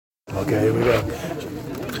Okay, here we go.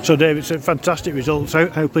 So Dave, it's a fantastic result.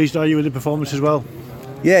 How pleased are you with the performance as well?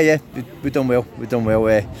 Yeah, we've done well.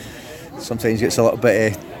 Sometimes it gets a little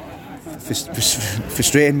bit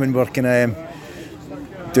frustrating when we're kind of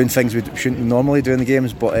doing things we shouldn't normally do in the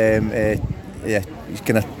games, but yeah,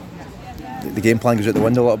 kind of the game plan goes out the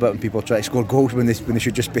window a little bit when people try to score goals when they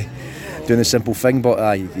should just be doing a simple thing.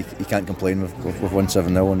 But you can't complain. We've won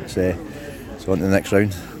 7-0 and it's on to the next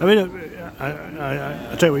round. I mean,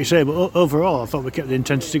 I tell you what you say, but overall I thought we kept the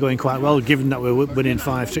intensity going quite well, given that we're winning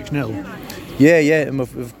 5-6-0. Yeah, and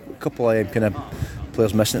we've a couple of kind of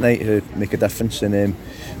players missing tonight who make a difference, and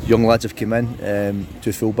young lads have come in,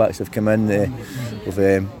 2 full-backs have come in. We've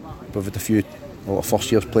had a lot of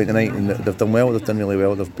first years playing tonight, and they've done well. They've done really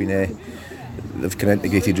well. They've kind of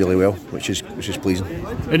integrated really well, which is pleasing.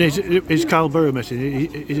 And is Kyle Burrow missing?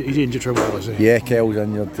 He's injured for a while, is he? Yeah, Kyle's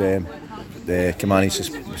injured. The Kamani's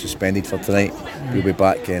suspended for tonight. He'll be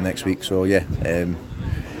back next week. So yeah, a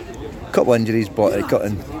couple of injuries, but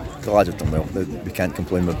the lads have done well. We can't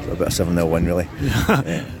complain about a 7-0 win, really.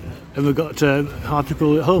 Yeah. And we've got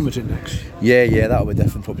Hartlepool at home, is it next? Yeah, that'll be a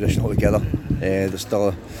different proposition altogether. There's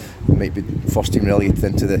still might be first team relegated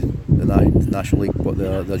into the National League, but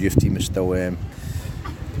their youth team is still a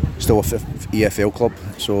EFL club,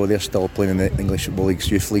 so they're still playing in the English Football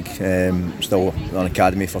League's Youth League. Still an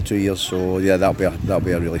academy for 2 years, so yeah, that'll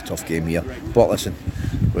be a really tough game here. But listen,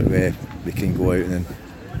 we can go out and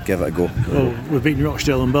give it a go. Well, we've beaten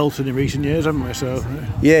Rochdale and Bolton in recent years, haven't we? So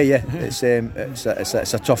yeah, it's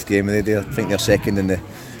a tough game. I think they're second in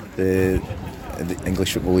the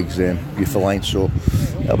English Football League's Youth Alliance, so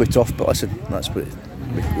it'll be tough. But listen, that's what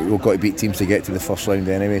we've got to beat teams to get to the first round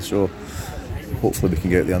anyway. So hopefully we can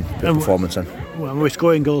get there and put performance in. Well, we're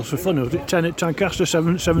scoring goals for fun. 10 at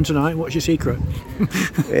Tynecastle, 7 tonight. What's your secret?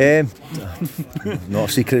 Not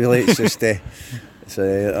a secret really. It's just it's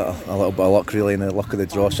a little bit of luck really, and the luck of the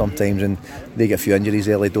draw sometimes. And they get a few injuries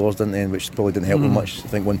early doors, didn't they? Which probably didn't help them much. I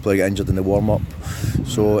think one player got injured in the warm up.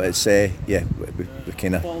 So it's we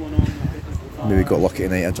kind of maybe got lucky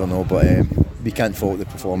tonight. I don't know, but we can't fault the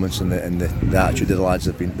performance and the attitude of the lads.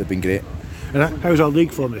 They've been great. And how's our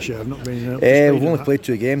league form this year? I've not been. We've only played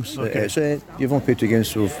 2 games. Okay. You've only played 2 games.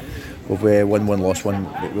 So we've won 1, lost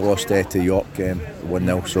 1. We lost to York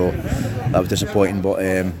 1-0. So that was disappointing. But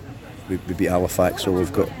we beat Halifax. So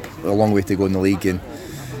we've got a long way to go in the league, and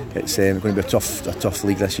it's going to be a tough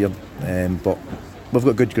league this year. But we've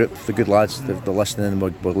got a good group, the good lads. They're listening, and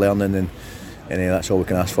we're learning, and that's all we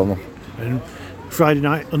can ask from them. And Friday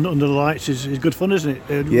night under the lights is good fun, isn't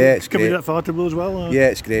it? Yeah, it's coming great. Up for Hartlepool as well. Or? Yeah,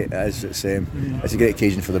 it's great. It's a great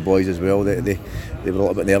occasion for the boys as well. They were a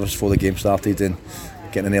little bit nervous before the game started, and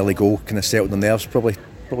getting an early goal kind of settled their nerves probably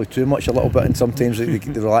too much a little bit, and sometimes they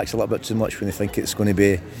relax a little bit too much when they think it's going to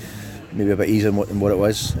be maybe a bit easier than what it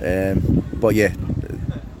was. But yeah,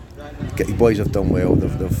 the boys have done well.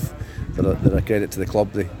 They're a credit to the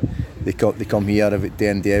club. They come here every day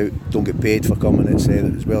in, day out, don't get paid for coming, as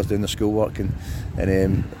well as doing their schoolwork, and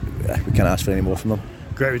we can't ask for any more from them.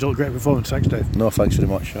 Great result, great performance. Thanks, Dave. No, thanks very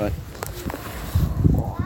much. All right.